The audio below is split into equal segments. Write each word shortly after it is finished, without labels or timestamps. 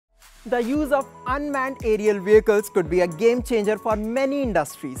The use of unmanned aerial vehicles could be a game changer for many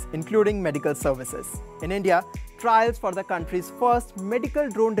industries, including medical services. In India, trials for the country's first medical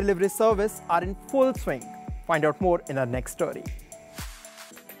drone delivery service are in full swing. Find out more in our next story.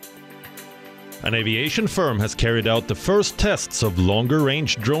 An aviation firm has carried out the first tests of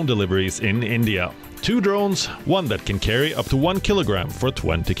longer-range drone deliveries in India. 2 drones, one that can carry up to 1 kilogram for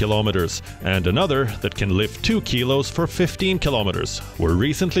 20 kilometers, and another that can lift 2 kilos for 15 kilometers, were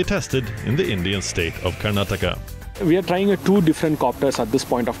recently tested in the Indian state of Karnataka. We are trying 2 different copters at this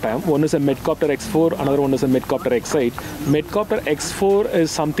point of time. One is a Medcopter X4, another one is a Medcopter X8. Medcopter X4 is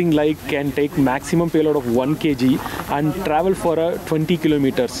something like can take maximum payload of 1 kg and travel for 20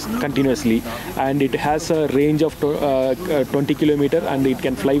 kilometers continuously. And it has a range of 20 kilometers and it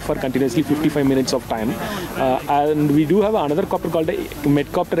can fly for continuously 55 minutes of time. And we do have another copter called a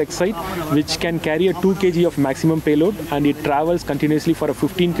Medcopter X8, which can carry 2 kg of maximum payload and it travels continuously for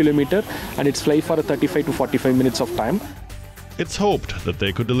 15 kilometers and it's fly for 35 to 45 minutes of time. It's hoped that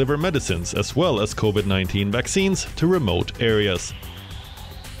they could deliver medicines as well as COVID-19 vaccines to remote areas.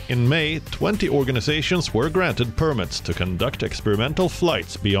 In May, 20 organizations were granted permits to conduct experimental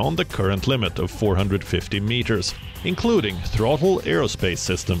flights beyond the current limit of 450 meters, including Throttle Aerospace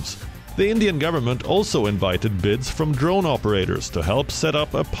Systems. The Indian government also invited bids from drone operators to help set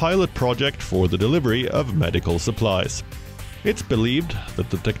up a pilot project for the delivery of medical supplies. It's believed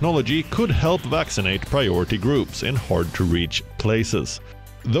that the technology could help vaccinate priority groups in hard-to-reach places.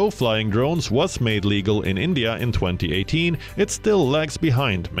 Though flying drones was made legal in India in 2018, it still lags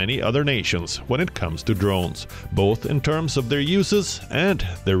behind many other nations when it comes to drones, both in terms of their uses and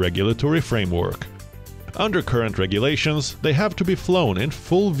their regulatory framework. Under current regulations, they have to be flown in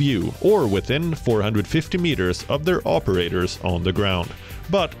full view or within 450 meters of their operators on the ground.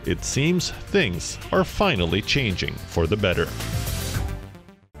 But it seems things are finally changing for the better.